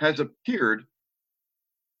has appeared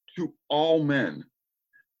to all men."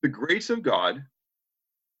 The grace of God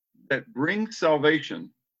that brings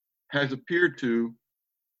salvation has appeared to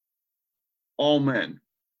all men.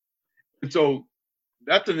 And so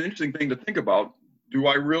that's an interesting thing to think about. Do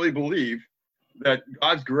I really believe that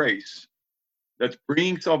God's grace that's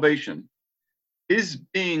bringing salvation is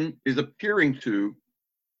appearing to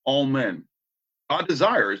all men? God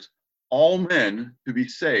desires all men to be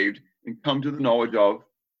saved and come to the knowledge of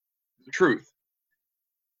the truth.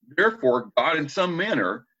 Therefore, God in some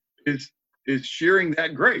manner is sharing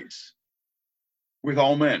that grace with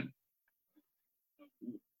all men.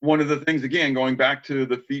 One of the things, again, going back to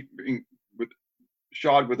the feet being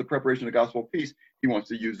shod with the preparation of the gospel of peace, he wants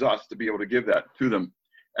to use us to be able to give that to them.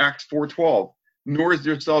 Acts 4:12, "Nor is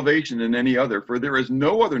there salvation in any other, for there is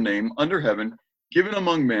no other name under heaven given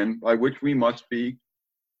among men by which we must be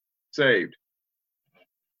saved."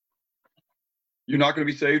 You're not going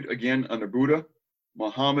to be saved, again, under Buddha,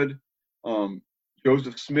 Muhammad,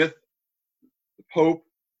 Joseph Smith, the Pope,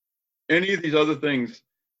 any of these other things.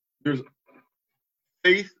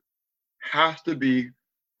 Faith has to be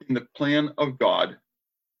in the plan of God.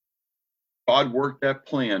 God worked that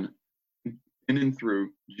plan in and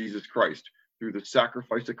through Jesus Christ, through the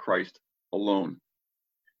sacrifice of Christ alone.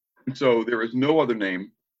 And so there is no other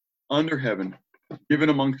name under heaven given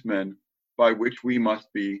amongst men by which we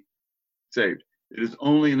must be saved. It is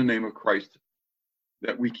only in the name of Christ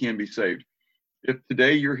that we can be saved. If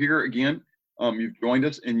today you're here again, you've joined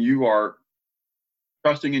us and you are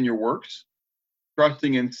trusting in your works,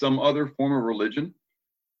 trusting in some other form of religion,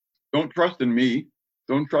 don't trust in me.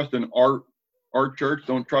 Don't trust in our church.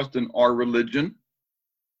 Don't trust in our religion.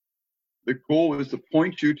 The goal is to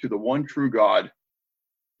point you to the one true God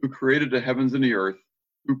who created the heavens and the earth,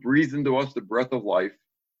 who breathed into us the breath of life,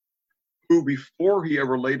 who before he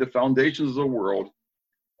ever laid the foundations of the world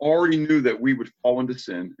already knew that we would fall into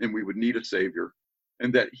sin and we would need a savior,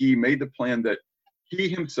 and that he made the plan that he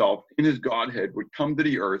himself in his Godhead would come to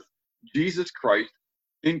the earth Jesus Christ,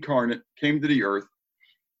 incarnate, came to the earth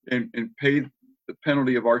and paid the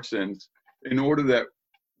penalty of our sins in order that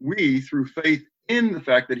we, through faith in the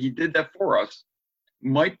fact that he did that for us,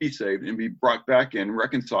 might be saved and be brought back in,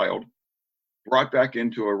 reconciled, brought back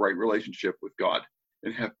into a right relationship with God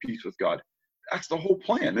and have peace with God. That's the whole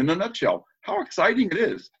plan in a nutshell. How exciting it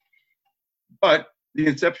is. But the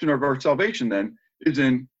inception of our salvation then is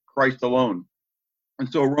in Christ alone.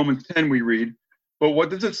 And so Romans 10 we read, but what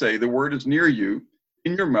does it say? The word is near you,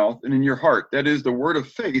 in your mouth and in your heart. That is the word of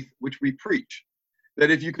faith which we preach. That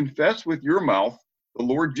if you confess with your mouth the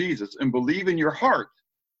Lord Jesus and believe in your heart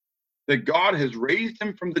that God has raised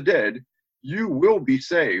him from the dead, you will be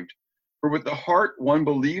saved. For with the heart one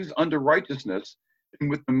believes unto righteousness, and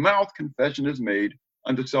with the mouth confession is made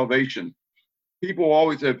unto salvation. People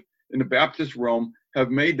always have, in the Baptist realm, have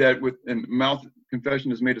made that with, and mouth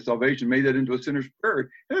confession is made to salvation, made that into a sinner's prayer.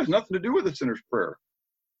 It has nothing to do with a sinner's prayer.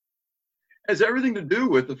 It has everything to do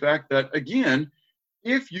with the fact that, again,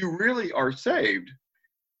 if you really are saved,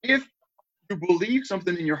 if you believe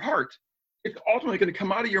something in your heart, it's ultimately going to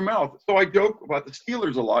come out of your mouth. So I joke about the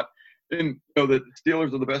Steelers a lot, and you know that the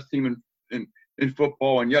Steelers are the best team in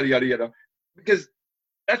football and yada yada yada, because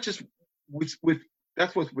that's just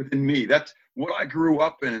that's what's within me. That's what I grew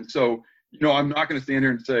up in. And so, you know, I'm not going to stand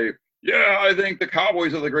here and say, yeah, I think the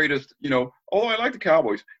Cowboys are the greatest, you know, although I like the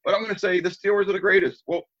Cowboys, but I'm going to say the Steelers are the greatest.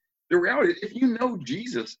 Well, the reality is, if you know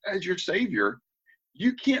Jesus as your Savior,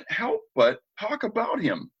 you can't help but talk about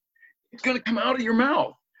him. It's going to come out of your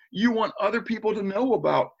mouth. You want other people to know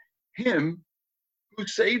about him who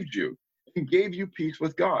saved you and gave you peace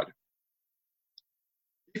with God.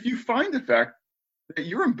 If you find the fact that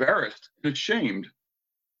you're embarrassed and ashamed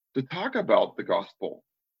to talk about the gospel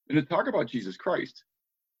and to talk about Jesus Christ,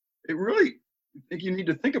 I think you need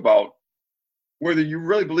to think about whether you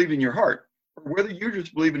really believe in your heart or whether you're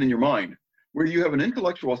just believing in your mind, where you have an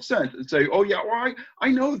intellectual assent and say, oh yeah, well,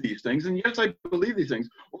 I know these things, and yes, I believe these things,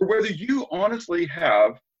 or whether you honestly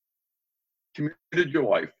have committed your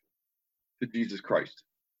life to Jesus Christ.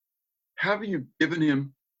 Have you given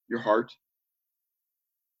him your heart?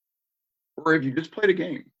 Or have you just played a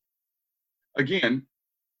game? Again,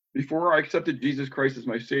 before I accepted Jesus Christ as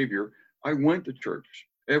my Savior, I went to church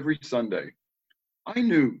every Sunday. I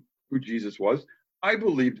knew who Jesus was. I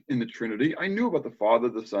believed in the Trinity. I knew about the Father,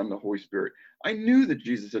 the Son, the Holy Spirit. I knew that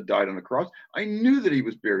Jesus had died on the cross. I knew that he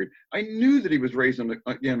was buried. I knew that he was raised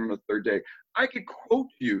again on the third day. I could quote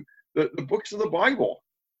you the books of the Bible.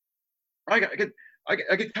 I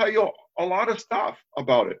could tell you a lot of stuff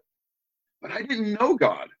about it. But I didn't know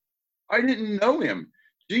God. I didn't know him.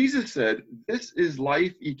 Jesus said, this is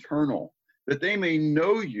life eternal, that they may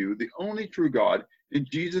know you, the only true God, and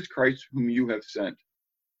Jesus Christ whom you have sent.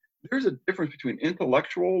 There's a difference between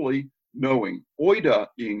intellectually knowing,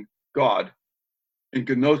 oida-ing God, and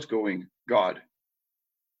gnoskoing God.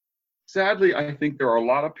 Sadly, I think there are a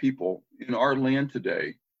lot of people in our land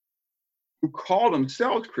today who call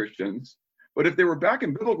themselves Christians, but if they were back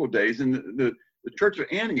in biblical days in the church of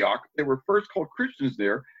Antioch, they were first called Christians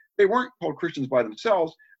there. They weren't called Christians by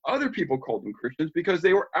themselves. Other people called them Christians because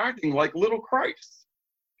they were acting like little Christs.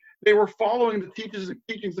 They were following the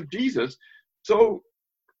teachings of Jesus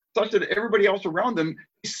such that everybody else around them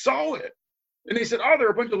saw it. And they said, oh, they're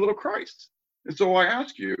a bunch of little Christs. And so I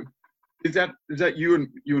ask you, is that you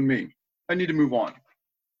and me? I need to move on.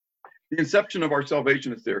 The inception of our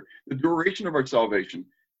salvation is there. The duration of our salvation,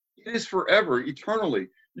 it is forever, eternally.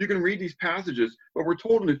 You can read these passages, but we're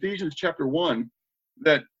told in Ephesians chapter 1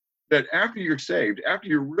 that after you're saved, after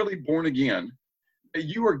you're really born again, that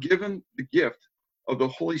you are given the gift of the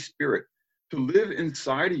Holy Spirit to live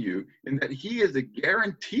inside of you, and that he is the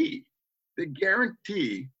guarantee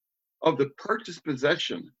of the purchased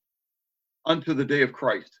possession unto the day of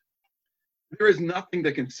Christ. There is nothing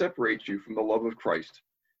that can separate you from the love of Christ.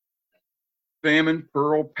 Famine,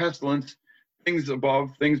 peril, pestilence, things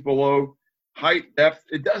above, things below, height, depth,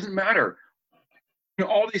 it doesn't matter. In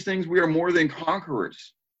all these things, we are more than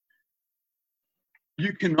conquerors.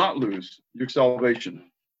 You cannot lose your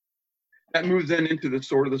salvation. That moves then into the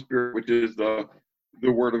sword of the Spirit, which is the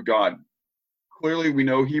word of God. Clearly, we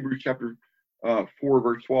know Hebrews chapter 4,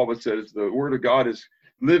 verse 12, it says, the word of God is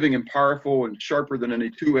living and powerful and sharper than any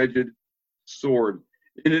two-edged sword.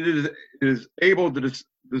 And it is able to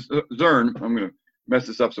discern, I'm going to mess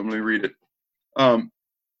this up, so I'm going to read it.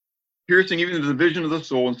 Piercing even to the division of the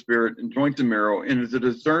soul and spirit and joints and marrow, and is a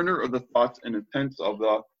discerner of the thoughts and intents of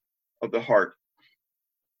the heart.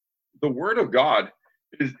 The word of God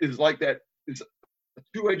is like that. It's a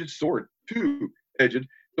two-edged sword, two-edged.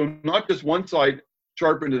 So not just one side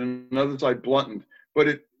sharpened and another side blunted, but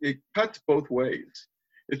it cuts both ways.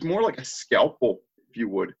 It's more like a scalpel, if you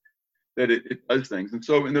would, that it does things. And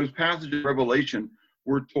so in those passages of Revelation,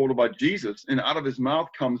 we're told about Jesus, and out of his mouth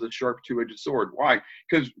comes a sharp two-edged sword. Why?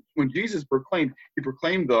 Because when Jesus proclaimed, he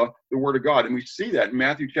proclaimed the word of God. And we see that in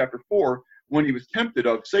Matthew chapter 4, when he was tempted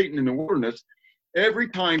of Satan in the wilderness. Every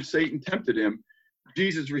time Satan tempted him,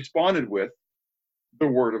 Jesus responded with the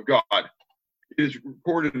word of God. It is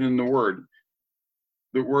recorded in the word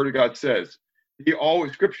of God says. He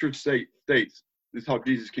always, scripture states, this is how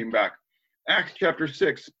Jesus came back. Acts chapter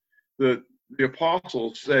 6, the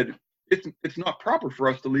apostles said, it's not proper for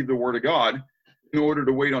us to leave the word of God in order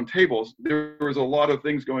to wait on tables. There was a lot of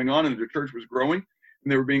things going on, and the church was growing,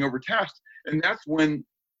 and they were being overtasked. And that's when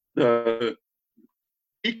the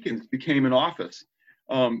deacons became in office,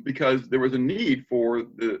 because there was a need for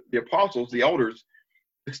the apostles, the elders,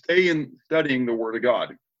 to stay in studying the word of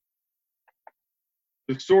God.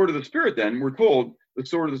 The sword of the Spirit, then, we're told the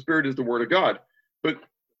sword of the Spirit is the word of God. But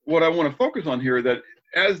what I want to focus on here, that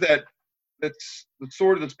as that's the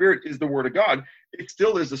sword of the Spirit is the word of God, it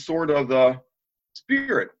still is the sword of the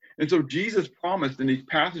Spirit. And so Jesus promised in these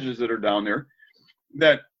passages that are down there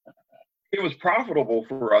that it was profitable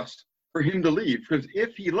for us, for him to leave, because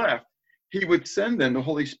if he left, he would send them the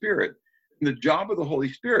Holy Spirit. And the job of the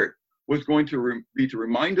Holy Spirit was going to be to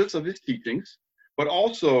remind us of his teachings, but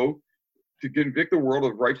also to convict the world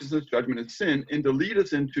of righteousness, judgment, and sin, and to lead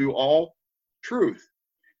us into all truth.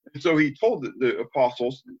 And so he told the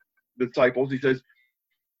apostles, the disciples, he says,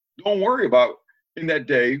 don't worry about in that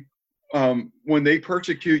day when they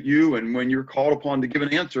persecute you and when you're called upon to give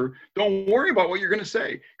an answer, don't worry about what you're going to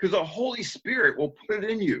say, because the Holy Spirit will put it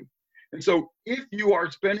in you. And so if you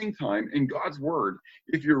are spending time in God's word,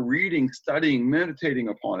 if you're reading, studying, meditating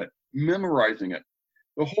upon it, memorizing it,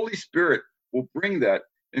 the Holy Spirit will bring that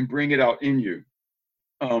and bring it out in you.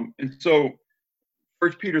 And so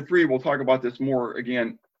 1 Peter 3, we'll talk about this more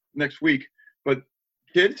again next week. But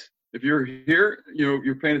kids, if you're here,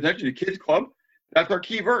 you're paying attention to Kids Club, that's our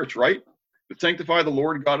key verse, right? To sanctify the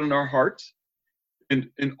Lord God in our hearts, and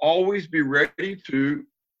always be ready to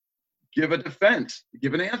give a defense,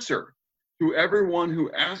 give an answer to everyone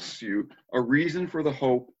who asks you a reason for the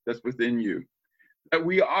hope that's within you. That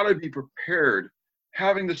we ought to be prepared,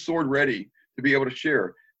 having the sword ready to be able to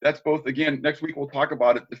share. That's both, again, next week we'll talk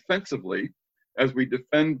about it defensively as we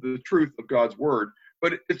defend the truth of God's word,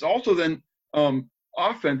 but it's also then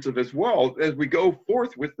offensive as well as we go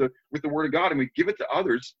forth with the word of God and we give it to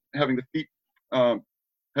others, having the feet,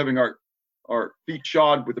 having our feet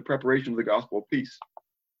shod with the preparation of the gospel of peace.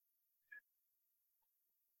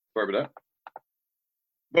 Sorry about that.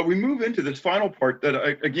 But we move into this final part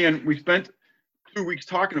that, again, we spent 2 weeks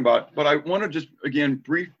talking about, but I want to just, again,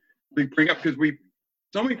 briefly bring up, because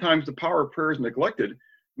so many times the power of prayer is neglected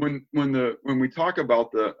when we talk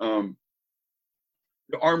about the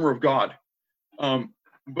armor of God.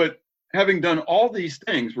 But having done all these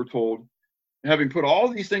things, we're told, having put all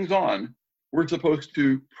these things on, we're supposed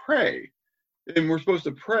to pray. And we're supposed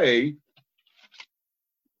to pray,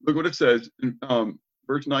 look what it says in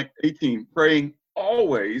verse 18, praying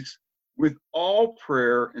always with all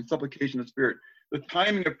prayer and supplication of spirit. The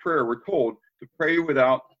timing of prayer, we're told to pray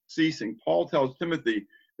without ceasing. Paul tells Timothy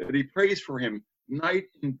that he prays for him night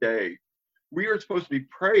and day. We are supposed to be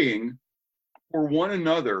praying for one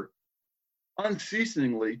another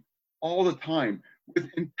unceasingly all the time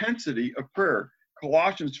with intensity of prayer.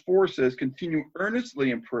 Colossians 4 says, continue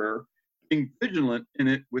earnestly in prayer, being vigilant in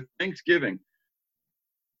it with thanksgiving.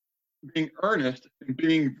 Being earnest and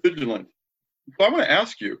being vigilant. So I want to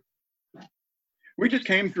ask you, we just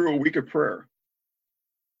came through a week of prayer.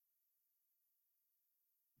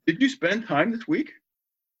 Did you spend time this week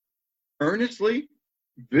earnestly,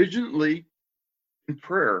 vigilantly in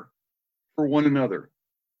prayer for one another,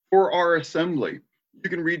 for our assembly? You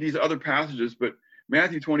can read these other passages, but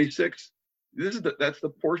Matthew 26, that's the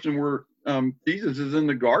portion where Jesus is in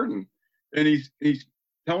the garden, and he's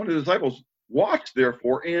telling the disciples, watch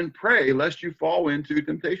therefore and pray lest you fall into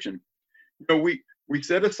temptation. We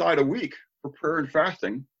set aside a week for prayer and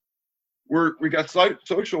fasting. We got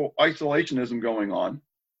social isolationism going on.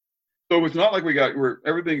 So it's not like where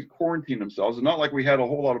everybody's quarantined themselves. It's not like we had a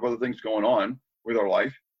whole lot of other things going on with our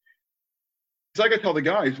life. It's like I tell the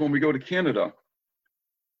guys when we go to Canada.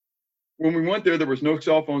 When we went there was no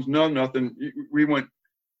cell phones, nothing. We went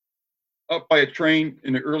up by a train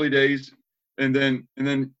in the early days, and then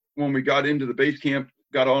when we got into the base camp,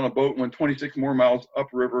 got on a boat, went 26 more miles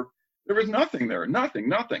upriver. There was nothing there,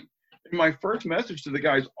 nothing. And my first message to the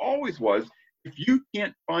guys always was, if you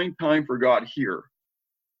can't find time for God here,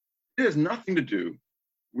 it has nothing to do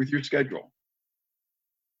with your schedule.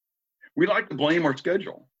 We like to blame our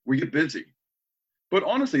schedule. We get busy. But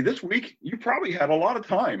honestly, this week, you probably had a lot of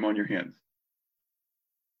time on your hands.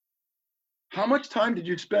 How much time did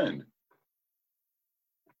you spend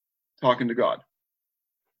talking to God?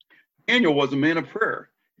 Daniel was a man of prayer.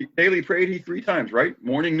 He daily prayed he 3 times, right?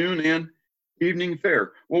 Morning, noon, and evening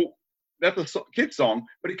fair. Well, that's a kid song,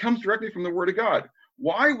 but it comes directly from the word of God.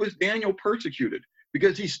 Why was Daniel persecuted?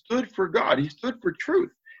 Because he stood for God. He stood for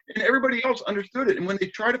truth. And everybody else understood it. And when they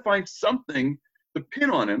tried to find something to pin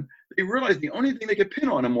on him, they realized the only thing they could pin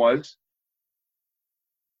on him was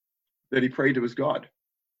that he prayed to his God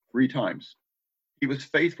 3 times. He was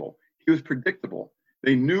faithful. He was predictable.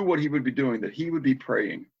 They knew what he would be doing, that he would be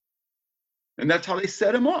praying. And that's how they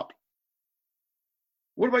set him up.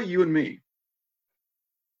 What about you and me?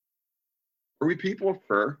 Are we people of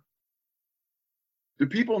prayer? Do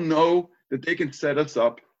people know that they can set us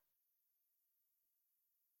up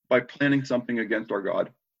by planning something against our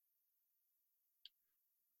God?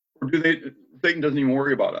 Or Satan doesn't even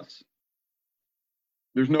worry about us.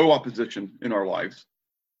 There's no opposition in our lives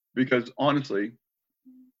because honestly,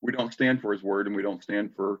 we don't stand for his word and we don't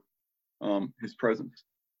stand for his presence.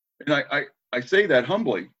 And I say that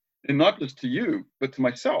humbly, and not just to you, but to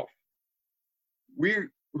myself. We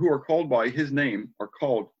who are called by his name are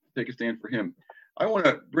called to take a stand for him. I want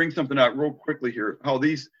to bring something out real quickly here, how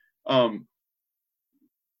these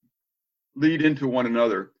lead into one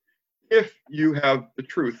another. If you have the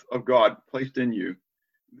truth of God placed in you,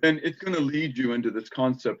 then it's going to lead you into this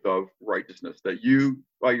concept of righteousness, that you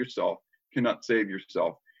by yourself cannot save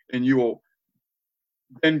yourself. And you will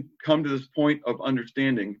then come to this point of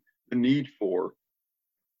understanding the need for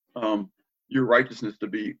your righteousness to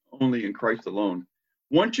be only in Christ alone.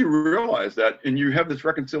 Once you realize that and you have this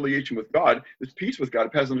reconciliation with God, this peace with God,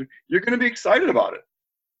 you're going to be excited about it.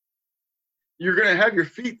 You're going to have your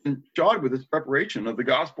feet shod with this preparation of the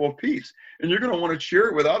gospel of peace, and you're going to want to share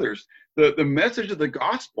it with others. The message of the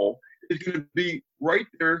gospel is going to be right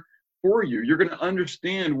there for you. You're going to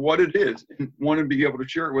understand what it is and want to be able to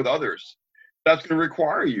share it with others. That's going to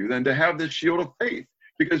require you then to have this shield of faith,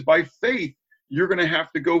 because by faith, you're going to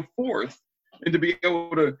have to go forth and to be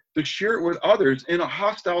able to share it with others in a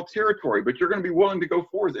hostile territory. But you're going to be willing to go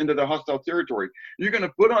forth into the hostile territory. You're going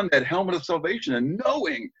to put on that helmet of salvation and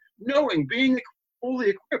knowing, being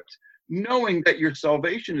fully equipped, knowing that your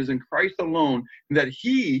salvation is in Christ alone, and that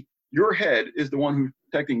he, your head, is the one who's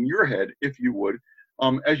protecting your head, if you would,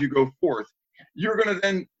 as you go forth. You're going to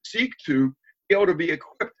then seek to be able to be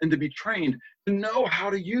equipped and to be trained to know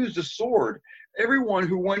how to use the sword. Everyone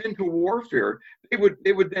who went into warfare, they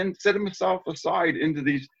would then set himself aside into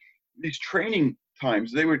these training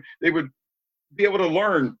times. They would be able to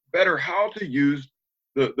learn better how to use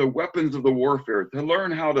the weapons of the warfare, to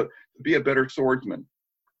learn how to be a better swordsman.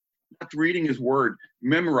 That's reading his word,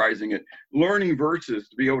 memorizing it, learning verses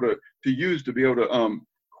to be able to use, to be able to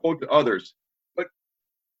quote to others. But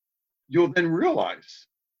you'll then realize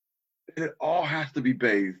that it all has to be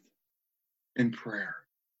bathed in prayer,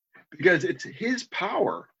 because it's his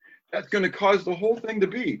power that's going to cause the whole thing to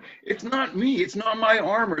be. It's not me. It's not my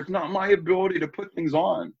armor. It's not my ability to put things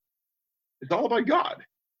on. It's all about God.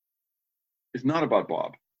 It's not about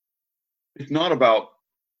Bob. It's not about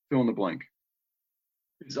fill in the blank.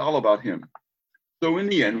 It's all about him. So in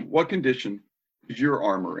the end, what condition is your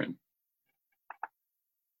armor in?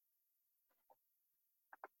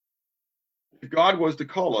 If God was to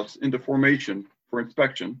call us into formation for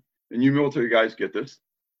inspection, and you military guys get this,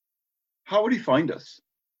 how would he find us?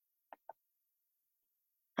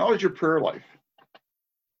 How is your prayer life?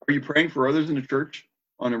 Are you praying for others in the church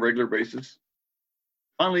on a regular basis?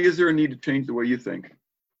 Finally, is there a need to change the way you think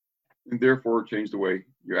and therefore change the way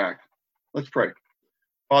you act? Let's pray.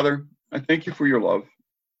 Father, I thank you for your love.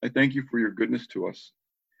 I thank you for your goodness to us.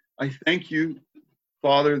 I thank you,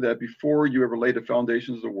 Father, that before you ever laid the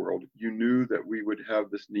foundations of the world, you knew that we would have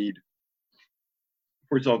this need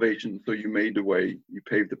for salvation. So you made the way, you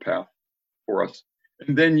paved the path for us.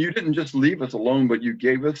 And then you didn't just leave us alone, but you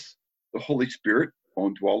gave us the Holy Spirit to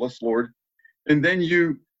indwell us, Lord. And then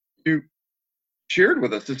you shared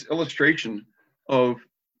with us this illustration of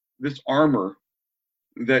this armor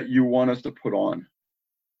that you want us to put on.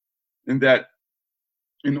 And that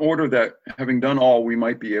in order that, having done all, we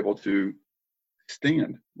might be able to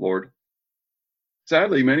stand, Lord.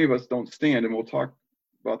 Sadly, many of us don't stand, and we'll talk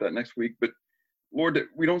about that next week. But Lord,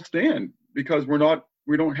 we don't stand because we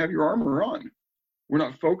don't have your armor on. We're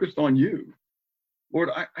not focused on you. Lord,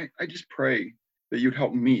 I just pray that you'd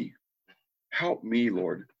help me. Help me,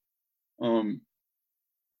 Lord, to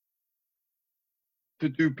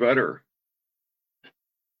do better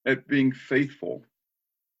at being faithful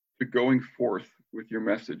to going forth with your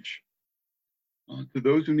message to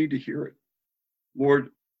those who need to hear it. Lord,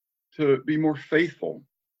 to be more faithful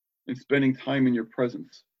in spending time in your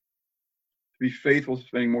presence, to be faithful to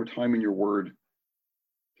spending more time in your word,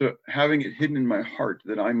 to having it hidden in my heart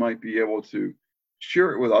that I might be able to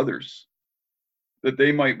share it with others, that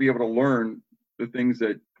they might be able to learn the things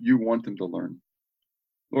that you want them to learn.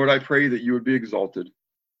 Lord, I pray that you would be exalted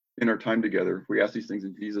in our time together. We ask these things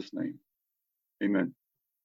in Jesus' name. Amen.